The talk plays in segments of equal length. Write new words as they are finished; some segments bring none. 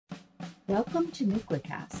Welcome to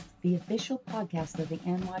NucleCast, the official podcast of the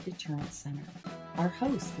NY Deterrence Center. Our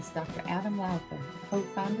host is Dr. Adam Lowther,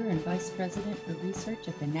 co-founder and vice president for research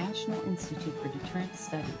at the National Institute for Deterrence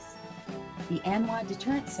Studies. The NY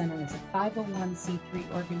Deterrence Center is a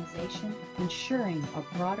 501c3 organization ensuring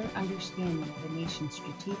a broader understanding of the nation's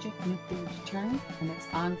strategic nuclear deterrent and its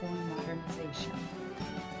ongoing modernization.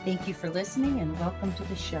 Thank you for listening and welcome to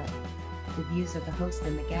the show. The views of the host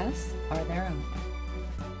and the guests are their own.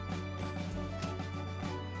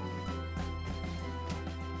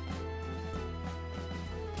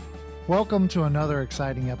 Welcome to another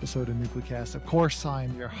exciting episode of NucleCast. Of course,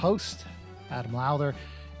 I'm your host, Adam Lowther,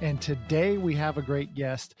 and today we have a great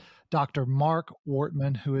guest, Dr. Marc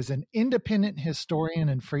Wortman, who is an independent historian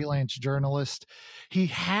and freelance journalist. He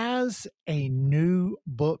has a new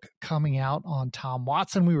book coming out on Tom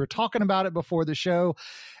Watson. We were talking about it before the show,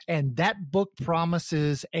 and that book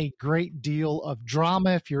promises a great deal of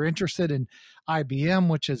drama. If you're interested in IBM,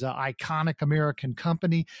 which is an iconic American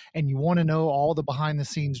company, and you want to know all the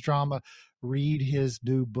behind-the-scenes drama, read his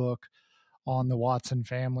new book on the Watson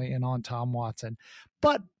family and on Tom Watson.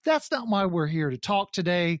 But that's not why we're here to talk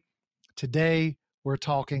today. Today, we're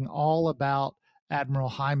talking all about Admiral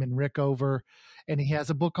Hyman Rickover, and he has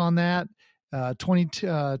a book on that,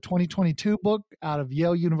 2022 book out of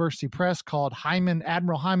Yale University Press called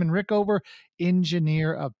Admiral Hyman Rickover,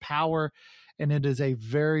 Engineer of Power, and it is a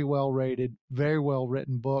very well-rated, very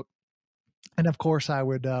well-written book. And of course, I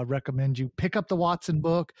would recommend you pick up the Watson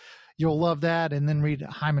book. You'll love that, and then read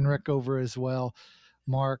Hyman Rickover as well.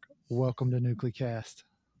 Marc, welcome to NucleCast.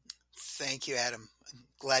 Thank you, Adam. I'm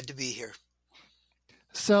glad to be here.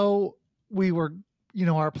 So we were,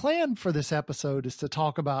 our plan for this episode is to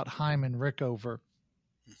talk about Hyman Rickover,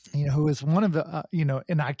 who is one of the,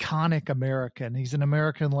 an iconic American. He's an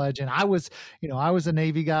American legend. I was a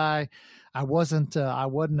Navy guy. I wasn't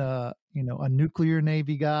a nuclear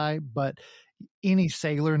Navy guy, but any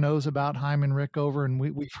sailor knows about Hyman Rickover, and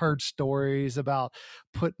we've heard stories about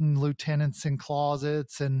putting lieutenants in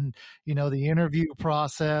closets and, the interview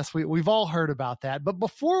process. We've all heard about that. But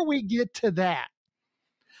before we get to that,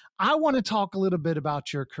 I want to talk a little bit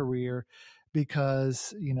about your career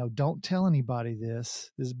because, don't tell anybody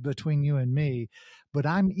this is between you and me, but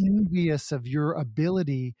I'm envious of your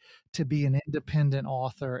ability to be an independent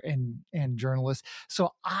author and journalist.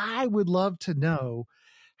 So I would love to know,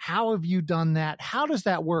 how have you done that? How does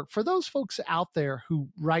that work for those folks out there who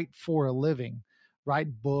write for a living,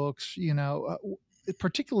 write books,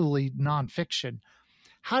 particularly nonfiction?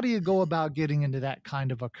 How do you go about getting into that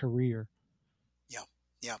kind of a career?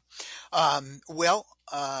 Yeah. I'm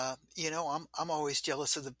always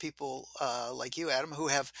jealous of the people like you, Adam, who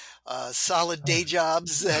have solid day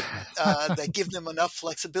jobs that give them enough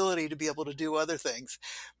flexibility to be able to do other things.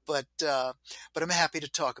 But I'm happy to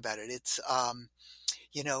talk about it. It's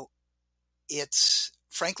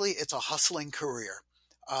frankly, it's a hustling career.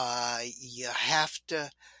 You have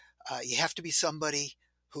to be somebody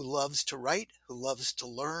who loves to write, who loves to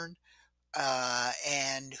learn,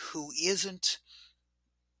 and who isn't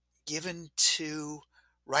given to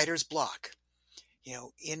writer's block.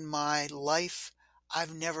 In my life,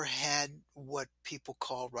 I've never had what people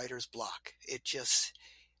call writer's block. It just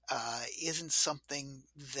isn't something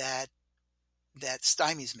that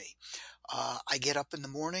stymies me. I get up in the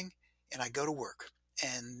morning and I go to work,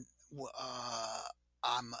 and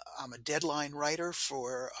I'm a deadline writer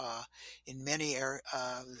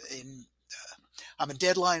I'm a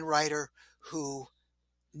deadline writer who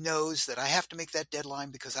knows that I have to make that deadline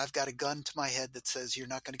because I've got a gun to my head that says you're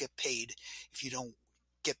not going to get paid if you don't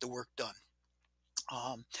get the work done.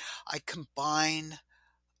 I combine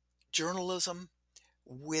journalism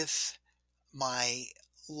with my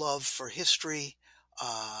love for history,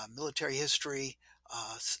 military history,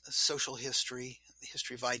 social history, the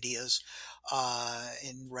history of ideas,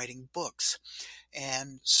 in writing books.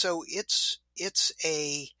 And so it's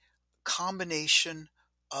a combination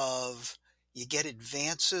of, you get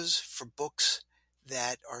advances for books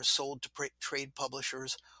that are sold to trade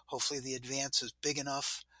publishers. Hopefully the advance is big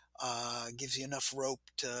enough, gives you enough rope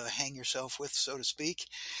to hang yourself with, so to speak.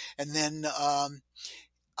 And then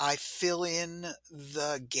I fill in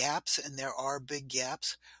the gaps, and there are big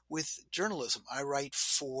gaps, with journalism. I write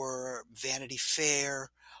for Vanity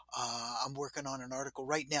Fair. I'm working on an article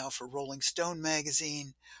right now for Rolling Stone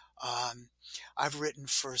magazine. I've written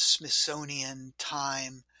for Smithsonian,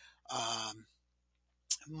 Time,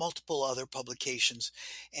 multiple other publications,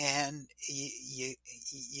 and you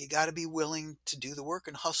got to be willing to do the work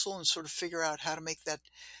and hustle and sort of figure out how to make that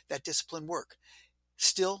discipline work.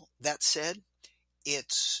 Still, that said,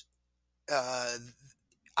 it's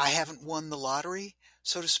I haven't won the lottery,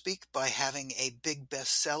 so to speak, by having a big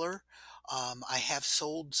bestseller. I have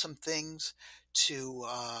sold some things to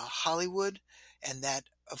Hollywood, and that,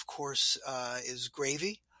 of course, is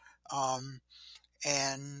gravy. Um,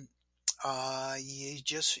 and you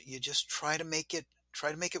just try to make it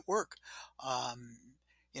work. Um,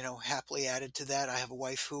 happily added to that, I have a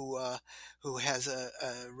wife who has a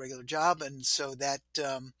regular job, and so that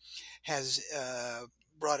has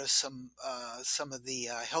brought us some of the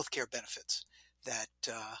healthcare benefits that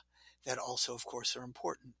that also, of course, are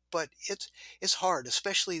important. But it's hard,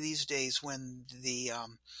 especially these days when the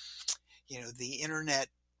internet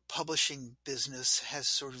publishing business has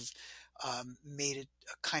sort of made it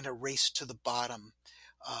a kind of race to the bottom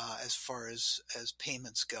as far as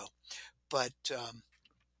payments go. But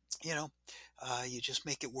you just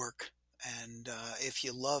make it work. And if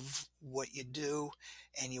you love what you do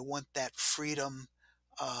and you want that freedom,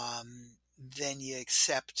 then you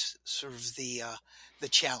accept sort of the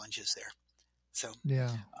challenges there. So,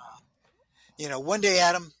 Yeah. one day,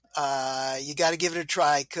 Adam, you got to give it a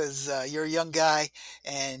try, because you're a young guy,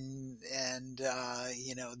 and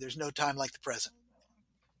there's no time like the present.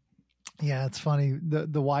 Yeah, it's funny.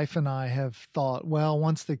 The wife and I have thought, well,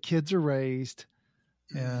 once the kids are raised,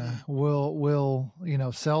 we'll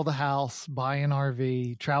sell the house, buy an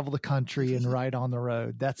RV, travel the country, and ride on the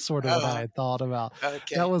road. That's sort of what I had thought about.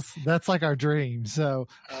 Okay. That's like our dream. So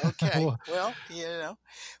okay. Well,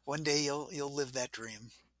 one day you'll live that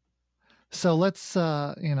dream. So let's,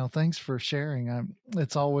 thanks for sharing.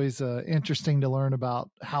 It's always interesting to learn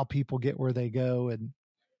about how people get where they go, and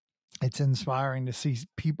it's inspiring to see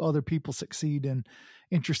other people succeed in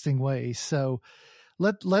interesting ways. So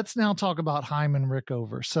let's now talk about Hyman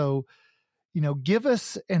Rickover. So, give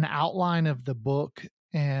us an outline of the book,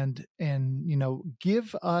 and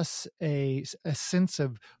give us a sense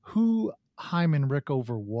of who Hyman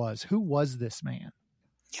Rickover was. Who was this man?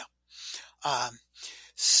 Yeah.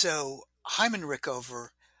 So Hyman Rickover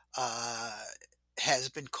has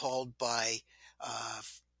been called by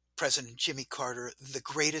President Jimmy Carter the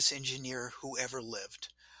greatest engineer who ever lived.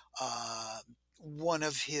 One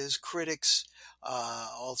of his critics,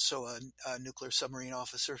 also a nuclear submarine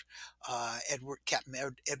officer, Captain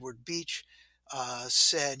Edward Beach,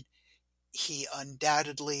 said he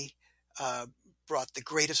undoubtedly brought the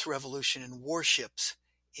greatest revolution in warships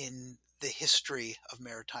in the history of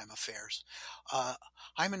maritime affairs.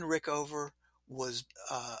 Hyman Rickover was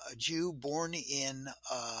a Jew born in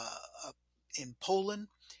Poland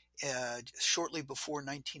shortly before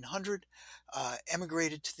 1900,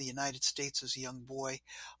 emigrated to the United States as a young boy,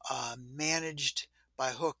 managed by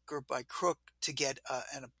hook or by crook to get a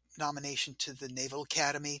nomination to the Naval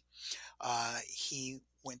Academy. He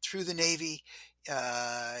went through the Navy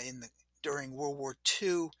during World War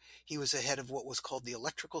II. He was the head of what was called the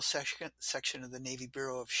electrical section of the Navy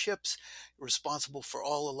Bureau of Ships, responsible for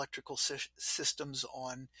all electrical systems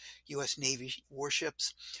on U.S. Navy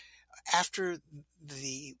warships. After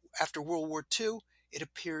World War II, it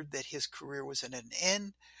appeared that his career was at an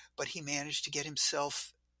end, but he managed to get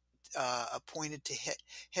himself appointed to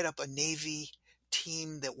head up a Navy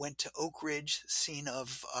team that went to Oak Ridge, scene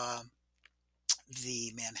of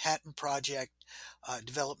the Manhattan Project,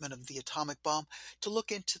 development of the atomic bomb, to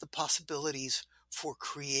look into the possibilities for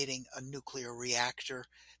creating a nuclear reactor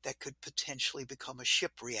that could potentially become a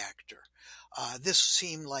ship reactor. This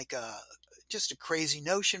seemed like just a crazy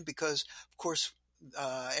notion, because, of course,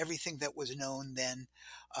 everything that was known then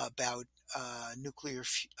about nuclear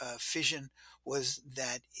fission was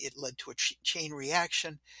that it led to a chain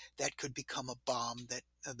reaction that could become a bomb, that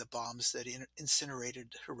the bombs that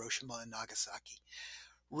incinerated Hiroshima and Nagasaki.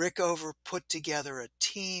 Rickover put together a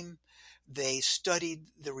team. They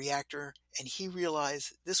studied the reactor, and he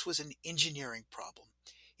realized this was an engineering problem.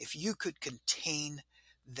 If you could contain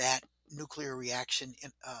that nuclear reaction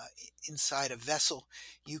inside a vessel,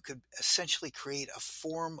 you could essentially create a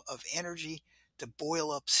form of energy to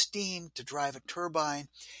boil up steam to drive a turbine,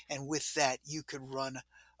 and with that you could run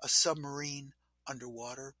a submarine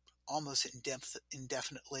underwater almost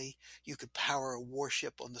indefinitely. You could power a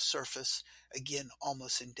warship on the surface, again,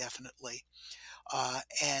 almost indefinitely.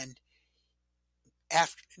 And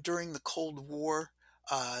during the Cold War,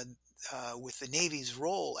 with the Navy's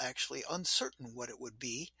role actually uncertain what it would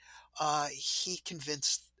be, he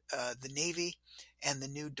convinced the Navy and the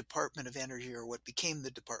new Department of Energy, or what became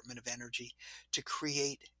the Department of Energy, to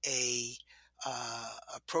create a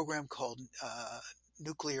program called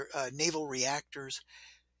naval reactors.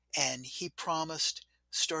 And he promised,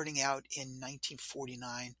 starting out in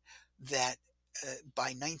 1949, that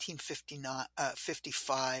by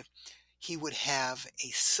 1955, he would have a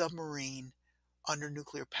submarine under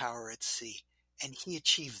nuclear power at sea. And he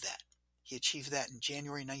achieved that. He achieved that in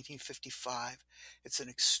January 1955. It's an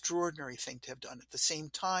extraordinary thing to have done. At the same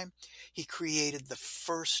time, he created the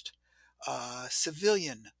first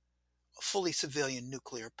fully civilian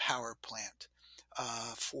nuclear power plant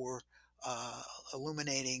for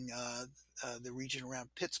illuminating the region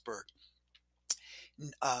around Pittsburgh.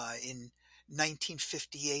 In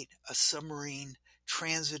 1958, a submarine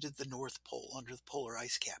transited the North Pole under the polar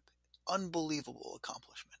ice cap. Unbelievable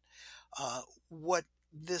accomplishment. What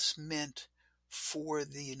this meant for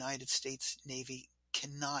the United States Navy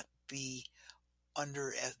cannot be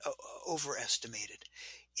overestimated.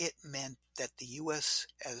 It meant that the U.S.,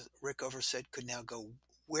 as Rickover said, could now go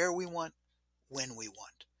where we want, when we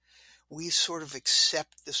want. We sort of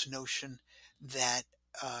accept this notion that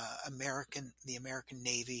the American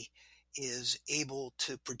Navy is able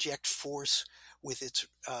to project force with its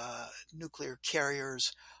nuclear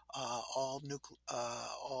carriers, all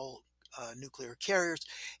nuclear carriers,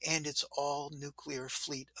 and its all nuclear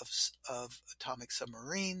fleet of atomic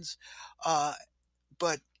submarines.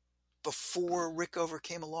 But before Rickover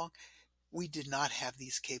came along, we did not have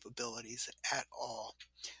these capabilities at all.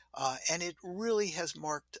 And it really has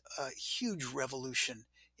marked a huge revolution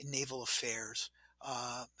in naval affairs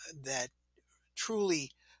that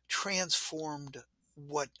truly transformed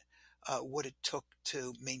what it took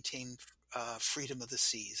to maintain freedom of the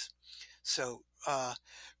seas. So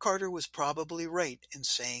Carter was probably right in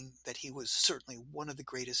saying that he was certainly one of the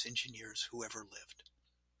greatest engineers who ever lived.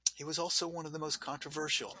 He was also one of the most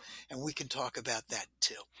controversial, and we can talk about that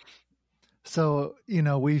too. So,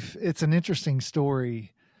 it's an interesting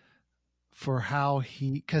story for how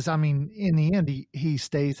because in the end, he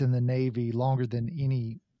stays in the Navy longer than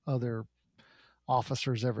any other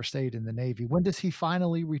officers ever stayed in the Navy. When does he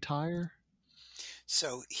finally retire?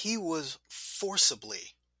 So he was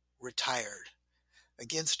forcibly retired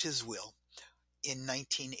against his will in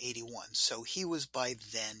 1981. So he was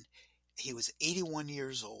he was 81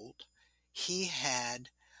 years old. He had,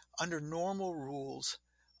 under normal rules,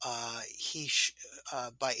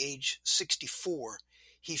 by age 64,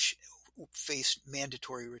 he faced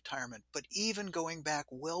mandatory retirement. But even going back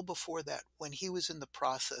well before that, when he was in the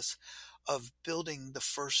process of building the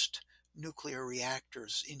first nuclear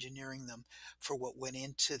reactors, engineering them for what went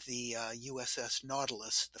into the USS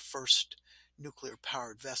Nautilus, the first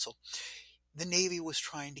nuclear-powered vessel, the Navy was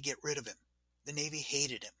trying to get rid of him. The Navy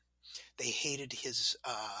hated him. They hated his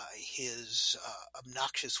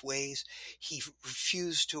obnoxious ways. He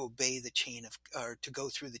refused to obey to go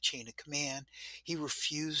through the chain of command. He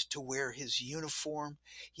refused to wear his uniform.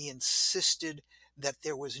 He insisted that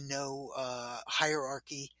there was no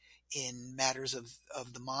hierarchy in matters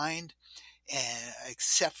of the mind,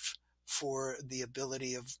 except for the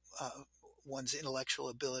ability of one's intellectual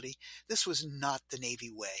ability. This was not the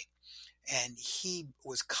Navy way. And he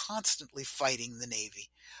was constantly fighting the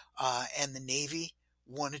Navy. And the Navy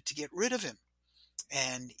wanted to get rid of him.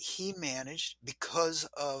 And he managed, because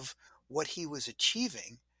of what he was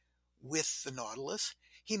achieving with the Nautilus,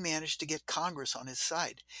 he managed to get Congress on his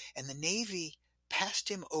side. And the Navy passed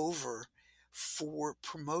him over for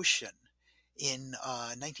promotion in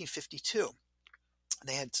 1952.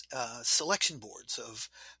 They had selection boards of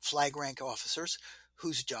flag rank officers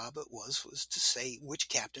whose job it was to say which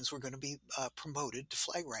captains were going to be promoted to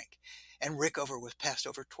flag rank. And Rickover was passed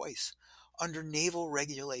over twice. Under naval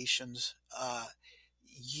regulations,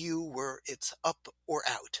 it's up or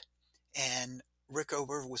out. And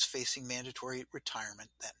Rickover was facing mandatory retirement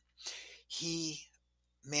then. He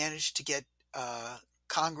managed to get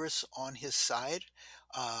Congress on his side,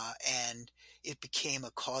 and it became a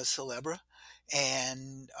cause célèbre.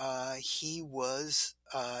 And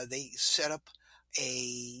they set up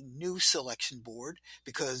a new selection board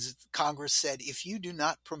because Congress said, if you do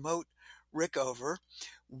not promote Rickover,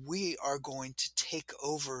 we are going to take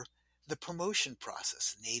over the promotion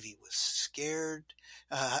process. The Navy was scared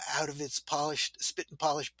out of its spit and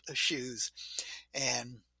polish shoes.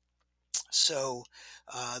 And so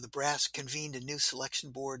the brass convened a new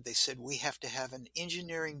selection board. They said, we have to have an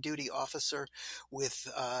engineering duty officer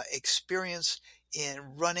with experience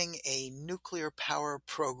in running a nuclear power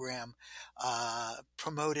program,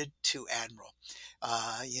 promoted to admiral.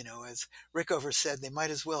 As Rickover said, they might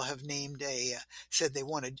as well have said they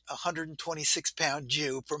wanted a 126-pound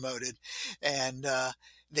Jew promoted. And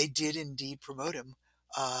they did indeed promote him.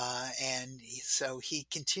 So he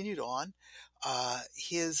continued on.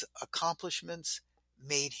 His accomplishments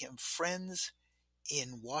made him friends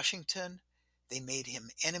in Washington. They made him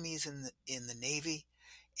enemies in the Navy.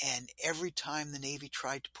 And every time the Navy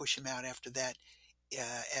tried to push him out after that,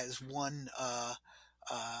 as one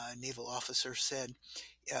naval officer said,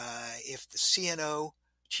 if the CNO,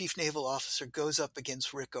 Chief Naval Officer, goes up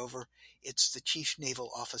against Rickover, it's the Chief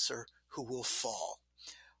Naval Officer who will fall.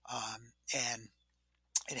 And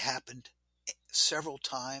it happened several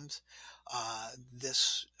times.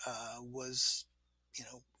 This was,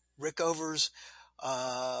 Rickover's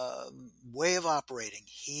way of operating.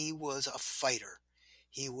 He was a fighter.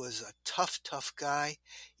 He was a tough guy.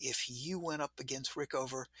 If you went up against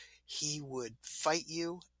Rickover, he would fight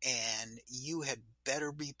you, and you had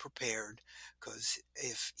better be prepared, because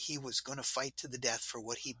if he was going to fight to the death for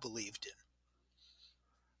what he believed in.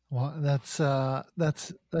 Well, that's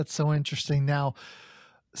so interesting. Now,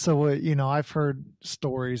 so I've heard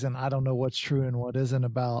stories, and I don't know what's true and what isn't,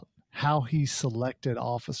 about how he selected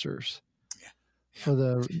officers for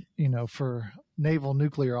the for naval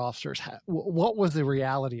nuclear officers. What was the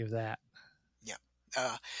reality of that?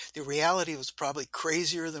 The reality was probably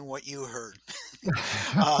crazier than what you heard.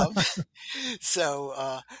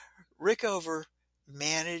 So Rickover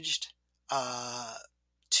managed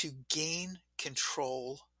to gain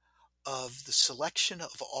control of the selection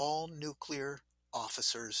of all nuclear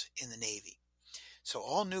officers in the Navy. So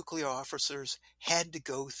all nuclear officers had to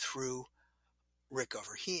go through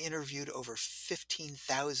Rickover. He interviewed over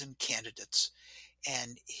 15,000 candidates,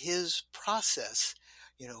 and his process,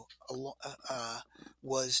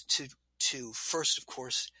 was to first, of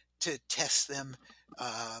course, to test them,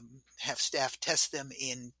 have staff test them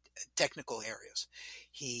in technical areas.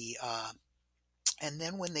 And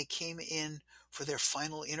then when they came in for their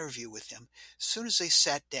final interview with him, as soon as they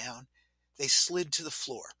sat down, they slid to the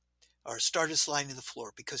floor, or started sliding to the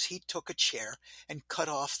floor, because he took a chair and cut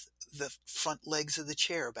off the front legs of the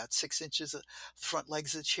chair, about 6 inches of the front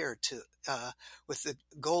legs of the chair, with the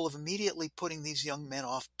goal of immediately putting these young men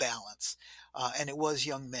off balance. And it was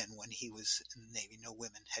young men when he was in the Navy. No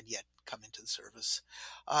women had yet come into the service.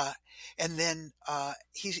 And then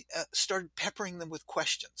he started peppering them with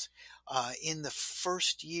questions. In the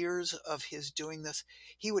first years of his doing this,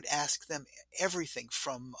 he would ask them everything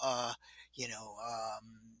from,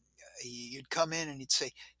 you'd come in and he'd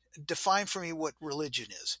say, define for me what religion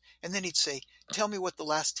is. And then he'd say, tell me what the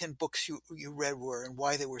last 10 books you read were and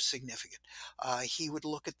why they were significant. He would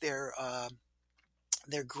look at their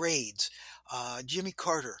grades. Jimmy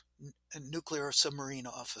Carter, a nuclear submarine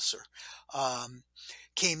officer,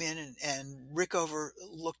 came in, and Rickover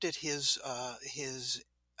looked at his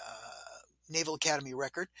Naval Academy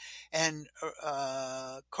record, and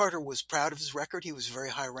Carter was proud of his record. He was very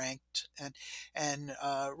high ranked, and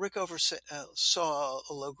Rickover saw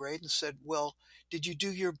a low grade and said, well, did you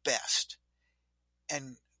do your best?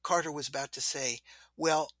 And Carter was about to say,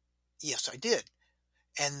 well, yes, I did.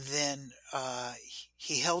 And then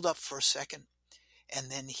he held up for a second,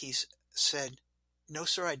 and then he said, no,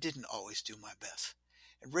 sir, I didn't always do my best.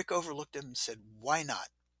 And Rickover looked at him and said, why not?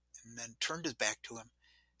 And then turned his back to him.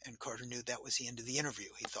 And Carter knew that was the end of the interview.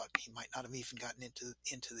 He thought he might not have even gotten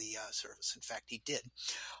into the service. In fact, he did.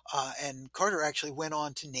 And Carter actually went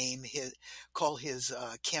on to call his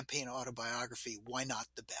campaign autobiography, Why Not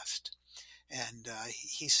the Best? And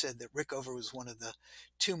he said that Rickover was one of the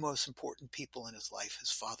two most important people in his life,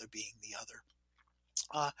 his father being the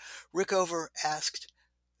other. Rickover asked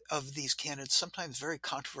of these candidates sometimes very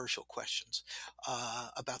controversial questions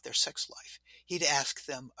about their sex life. He'd ask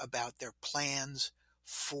them about their plans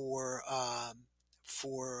for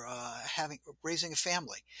raising a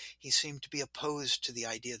family. He seemed to be opposed to the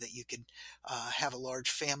idea that you could have a large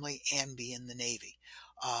family and be in the Navy.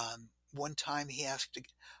 One time he asked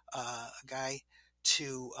a guy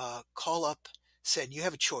to call up, said, you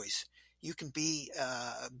have a choice. You can be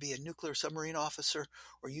a nuclear submarine officer,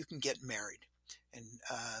 or you can get married. And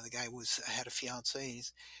the guy had a fiance,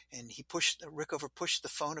 and Rickover pushed the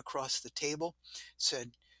phone across the table,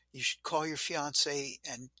 said, you should call your fiance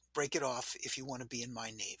and break it off if you want to be in my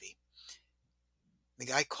Navy. The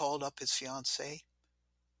guy called up his fiance,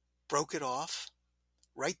 broke it off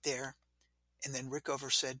right there, and then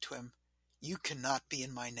Rickover said to him, you cannot be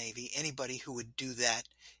in my Navy. Anybody who would do that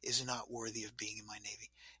is not worthy of being in my Navy.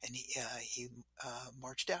 And he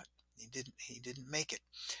marched out. He didn't make it.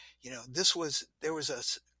 There was a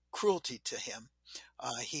cruelty to him.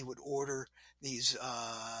 He would order these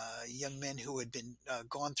young men who had been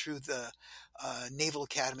gone through the Naval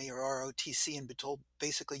Academy or ROTC and been told,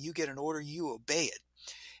 basically, you get an order, you obey it,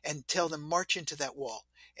 and tell them march into that wall.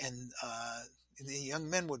 And the young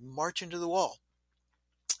men would march into the wall,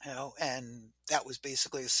 and that was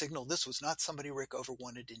basically a signal. This was not somebody Rickover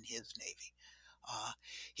wanted in his Navy.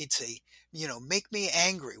 He'd say, make me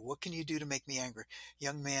angry. What can you do to make me angry?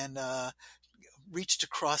 Young man reached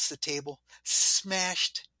across the table,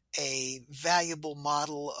 smashed a valuable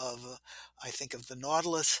model of, I think, of the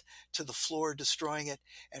Nautilus to the floor, destroying it.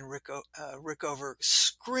 And Rickover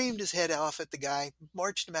screamed his head off at the guy,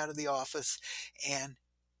 marched him out of the office, and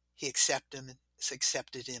he accepted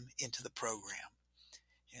him into the program.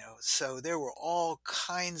 So there were all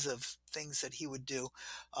kinds of things that he would do.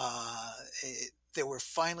 There were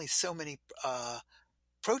finally so many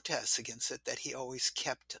protests against it that he always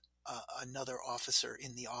kept another officer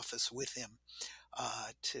in the office with him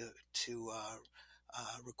to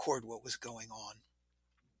record what was going on.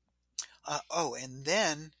 And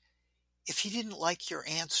then if he didn't like your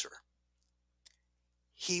answer,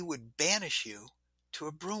 he would banish you to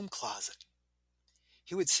a broom closet.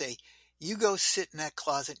 He would say, "You go sit in that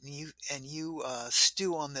closet and you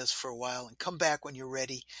stew on this for a while and come back when you're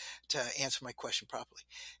ready to answer my question properly."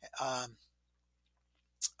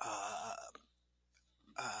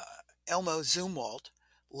 Elmo Zumwalt,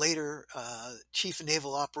 later Chief of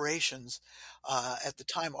Naval Operations, at the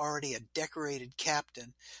time already a decorated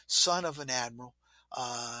captain, son of an admiral,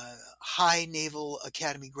 high Naval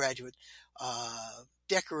Academy graduate,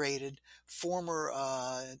 decorated, former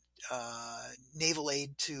naval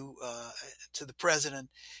aide to the president.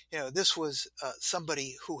 This was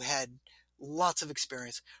somebody who had lots of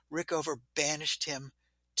experience. Rickover banished him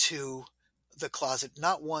to the closet,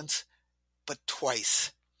 not once, but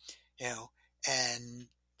twice. And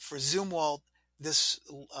for Zumwalt, this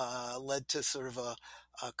led to sort of a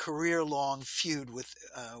career-long feud with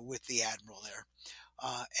the admiral there.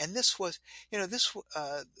 And this was,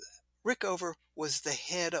 Rickover was the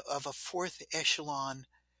head of a fourth echelon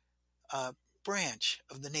branch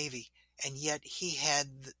of the Navy, and yet he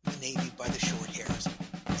had the Navy by the short hairs,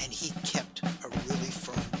 and he kept a really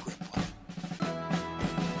firm grip on it.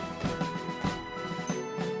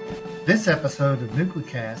 This episode of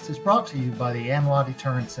Nuclecast is brought to you by the ANWA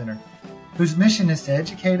Deterrence Center, whose mission is to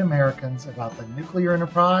educate Americans about the nuclear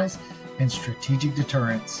enterprise and strategic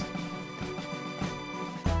deterrence.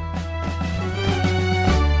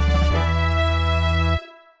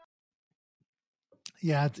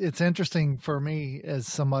 Yeah, it's interesting for me as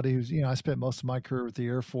somebody who's, I spent most of my career with the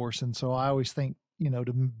Air Force. And so I always think,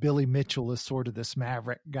 to Billy Mitchell is sort of this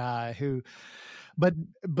maverick guy but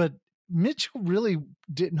Mitchell really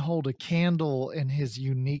didn't hold a candle in his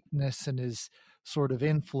uniqueness and his sort of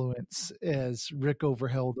influence as Rickover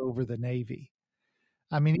held over the Navy.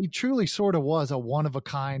 I mean, he truly sort of was a one of a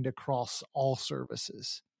kind across all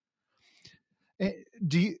services.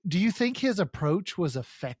 Do you think his approach was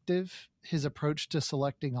effective? His approach to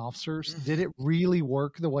selecting officers? Mm-hmm. Did it really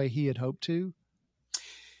work the way he had hoped to?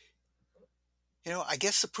 I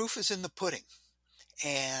guess the proof is in the pudding.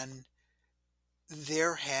 And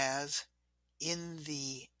there has, in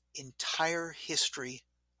the entire history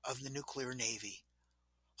of the nuclear Navy,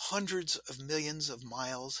 hundreds of millions of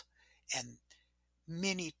miles and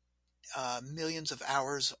many millions of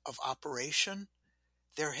hours of operation,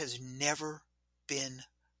 there has never been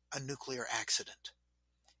a nuclear accident.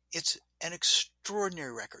 It's an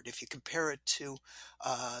extraordinary record. If you compare it to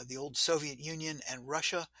the old Soviet Union and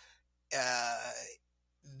Russia,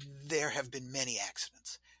 there have been many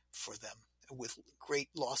accidents for them with great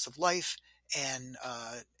loss of life and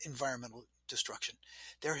environmental destruction.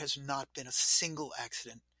 There has not been a single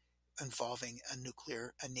accident involving a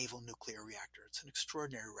naval nuclear reactor. It's an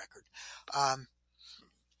extraordinary record.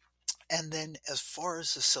 And then as far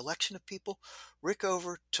as the selection of people,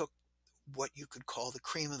 Rickover took what you could call the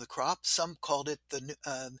cream of the crop. Some called it the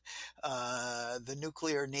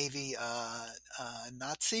nuclear Navy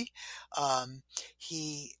Nazi.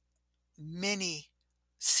 Many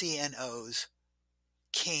CNOs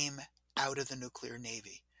came out of the nuclear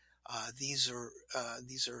Navy. These are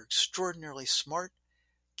extraordinarily smart,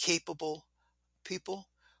 capable people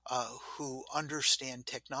who understand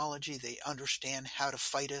technology. They understand how to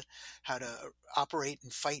operate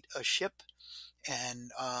and fight a ship,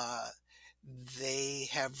 and they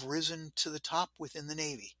have risen to the top within the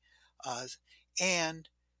Navy. And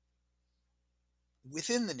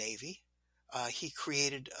within the Navy, he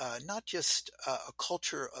created not just a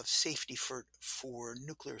culture of safety for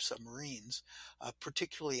nuclear submarines,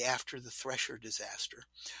 particularly after the Thresher disaster,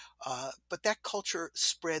 but that culture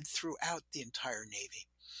spread throughout the entire Navy,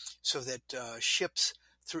 so that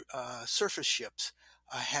surface ships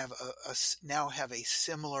now have a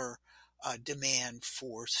similar demand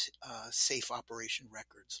for safe operation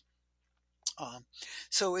records.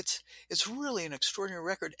 So it's really an extraordinary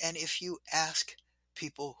record. And if you ask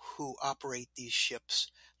people who operate these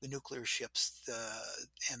ships, the nuclear ships,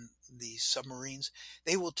 and the submarines,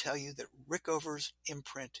 they will tell you that Rickover's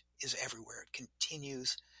imprint is everywhere. It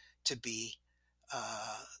continues to be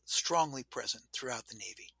strongly present throughout the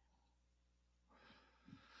Navy.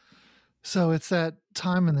 So it's that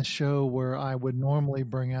time in the show where I would normally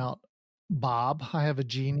bring out Bob. I have a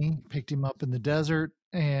genie, picked him up in the desert,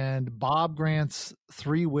 and Bob grants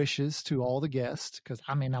 3 wishes to all the guests because,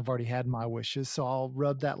 I mean, I've already had my wishes. So I'll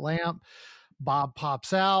rub that lamp. Bob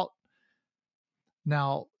pops out.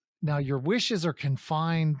 Now your wishes are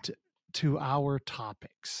confined to our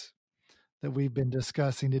topics that we've been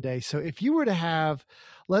discussing today. So if you were to have,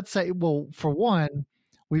 let's say, well, for one,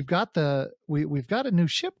 we've got we've got a new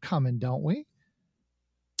ship coming, don't we?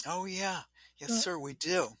 Oh, yeah. Yes, sir, we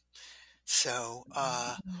do. So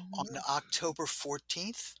on October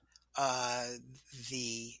 14th,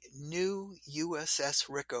 the new USS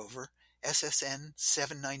Rickover, SSN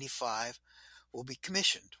 795, will be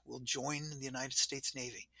commissioned, will join the United States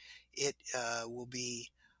Navy. It will be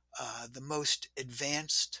the most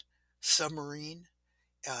advanced submarine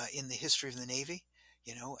in the history of the Navy,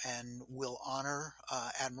 and will honor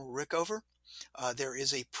Admiral Rickover. There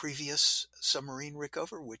is a previous submarine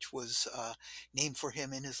Rickover, which was named for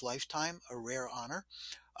him in his lifetime, a rare honor.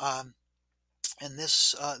 And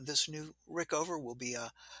this new Rickover will be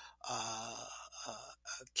a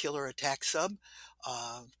killer attack sub,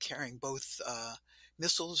 carrying both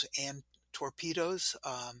missiles and torpedoes,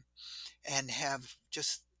 and have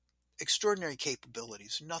just extraordinary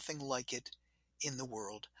capabilities. Nothing like it in the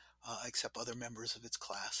world, except other members of its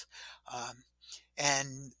class.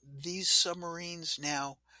 And these submarines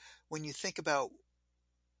now, when you think about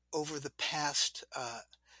over the past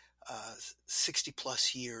 60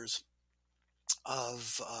 plus years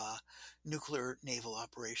of nuclear naval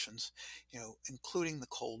operations, including the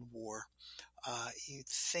Cold War, you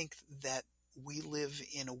think that we live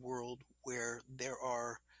in a world where there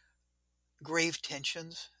are grave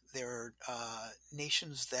tensions. There are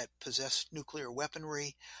nations that possess nuclear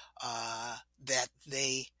weaponry, that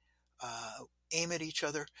they aim at each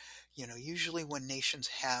other. Usually when nations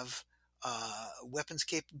have weapons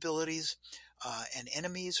capabilities and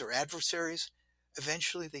enemies or adversaries,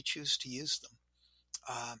 eventually they choose to use them.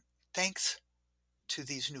 Thanks to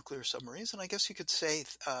these nuclear submarines, and I guess you could say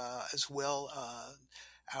as well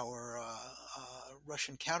our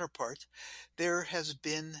Russian counterparts, there has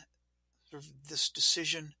been sort of this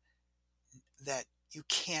decision that you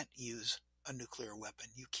can't use a nuclear weapon.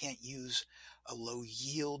 You can't use a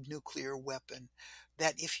low-yield nuclear weapon.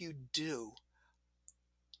 That if you do,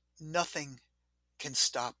 nothing can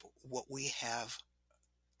stop what we have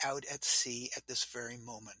out at sea at this very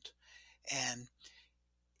moment. And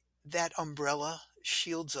that umbrella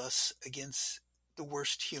shields us against the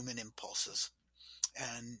worst human impulses.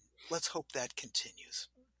 And let's hope that continues.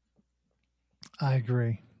 I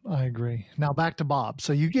agree. Now back to Bob.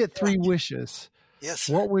 So you get 3 wishes. Yes,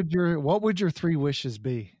 sir. What would your 3 wishes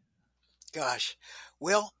be? Gosh,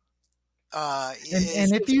 well,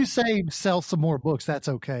 and if you say sell some more books, that's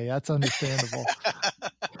okay. That's understandable.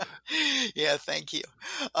 Yeah, thank you.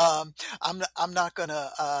 I'm not gonna.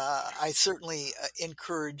 I certainly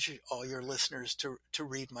encourage all your listeners to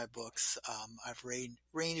read my books. I've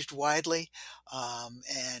ranged widely,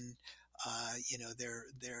 and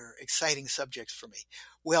they're exciting subjects for me.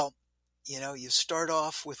 Well, you start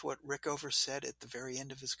off with what Rickover said at the very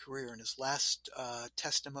end of his career in his last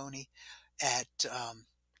testimony at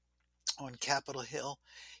on Capitol Hill.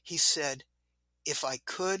 He said, "If I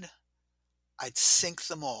could, I'd sink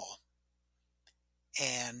them all."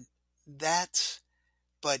 And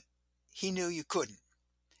but he knew you couldn't.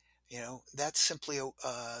 That's simply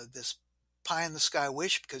this pie in the sky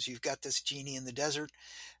wish, because you've got this genie in the desert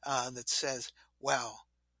that says, "Wow,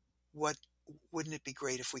 wouldn't it be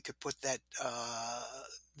great if we could put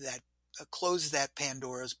close that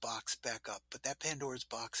Pandora's box back up?" But that Pandora's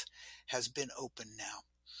box has been opened now.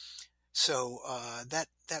 So that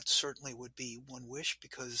certainly would be one wish,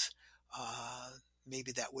 because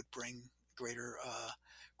maybe that would bring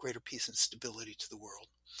greater peace and stability to the world.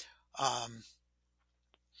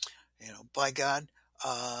 By God,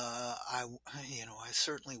 I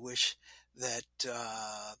certainly wish that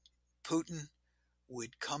Putin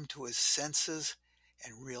would come to his senses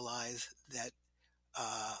and realize that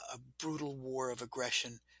a brutal war of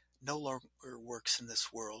aggression no longer works in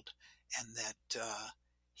this world, and that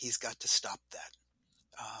he's got to stop that.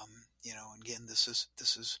 Again, this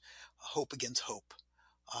is hope against hope.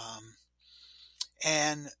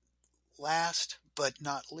 And last but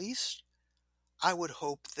not least, I would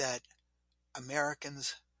hope that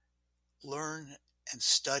Americans learn and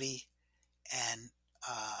study and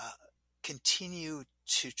continue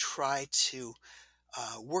to try to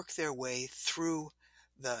work their way through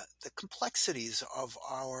the complexities of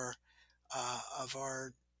our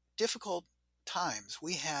difficult times.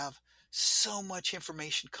 We have so much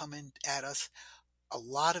information coming at us A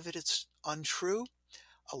lot of it is untrue.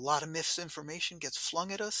 A lot of misinformation gets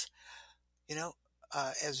flung at us.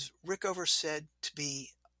 As Rickover said, to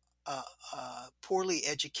be poorly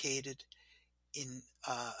educated in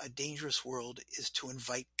a dangerous world is to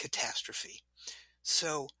invite catastrophe.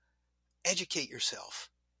 So educate yourself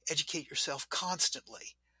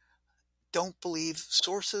constantly. Don't believe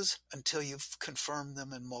sources until you've confirmed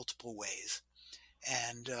them in multiple ways.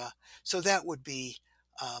 And so that would be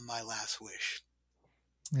my last wish.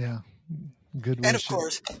 Yeah. Good wish. And of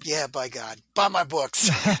course, by God, buy my books.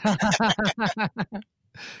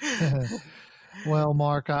 Well,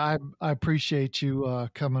 Marc, I appreciate you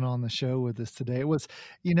coming on the show with us today. It was,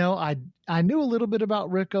 I knew a little bit about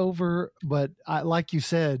Rickover, but like you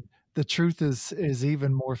said, the truth is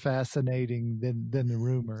even more fascinating than the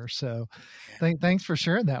rumor. So thanks for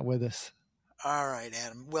sharing that with us. All right,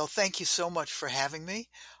 Adam. Well, thank you so much for having me.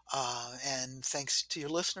 And thanks to your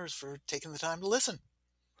listeners for taking the time to listen.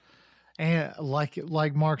 And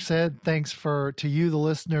like Marc said, thanks to you, the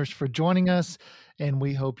listeners, for joining us. And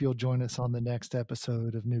we hope you'll join us on the next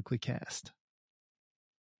episode of Nuclecast.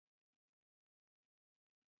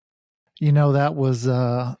 That was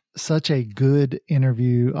such a good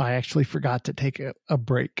interview. I actually forgot to take a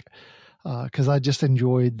break because I just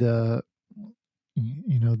enjoyed the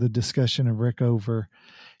discussion of Rickover.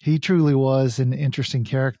 He truly was an interesting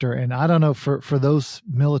character. And I don't know, for those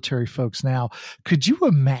military folks now, could you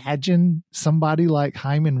imagine somebody like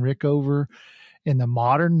Hyman Rickover in the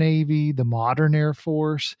modern Navy, the modern Air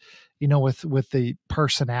Force, with the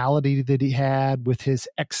personality that he had, with his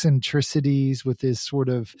eccentricities, with his sort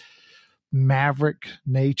of maverick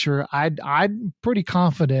nature? I'm pretty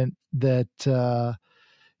confident that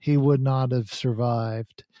he would not have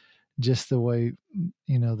survived just the way,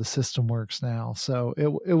 the system works now. So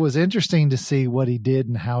it was interesting to see what he did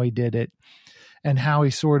and how he did it, and how he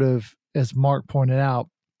sort of, as Marc pointed out,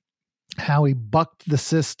 how he bucked the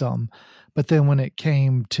system. But then when it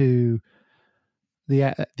came to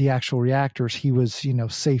the actual reactors, he was,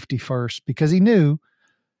 safety first, because he knew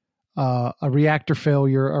a reactor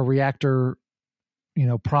failure, a reactor,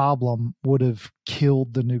 problem would have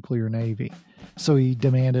killed the nuclear navy. So he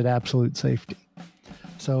demanded absolute safety.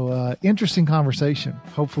 So interesting conversation.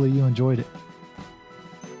 Hopefully you enjoyed it.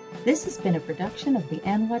 This has been a production of the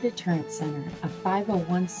ANWA Deterrence Center, a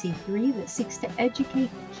 501c3 that seeks to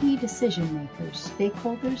educate key decision makers,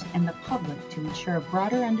 stakeholders, and the public to ensure a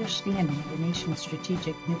broader understanding of the nation's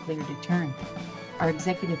strategic nuclear deterrent. Our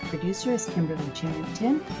executive producer is Kimberly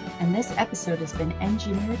Charrington, and this episode has been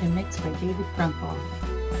engineered and mixed by David Krumpoff.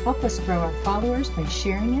 Help us grow our followers by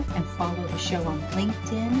sharing it, and follow the show on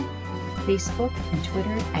LinkedIn, Facebook, and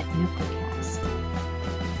Twitter at Nuclecast.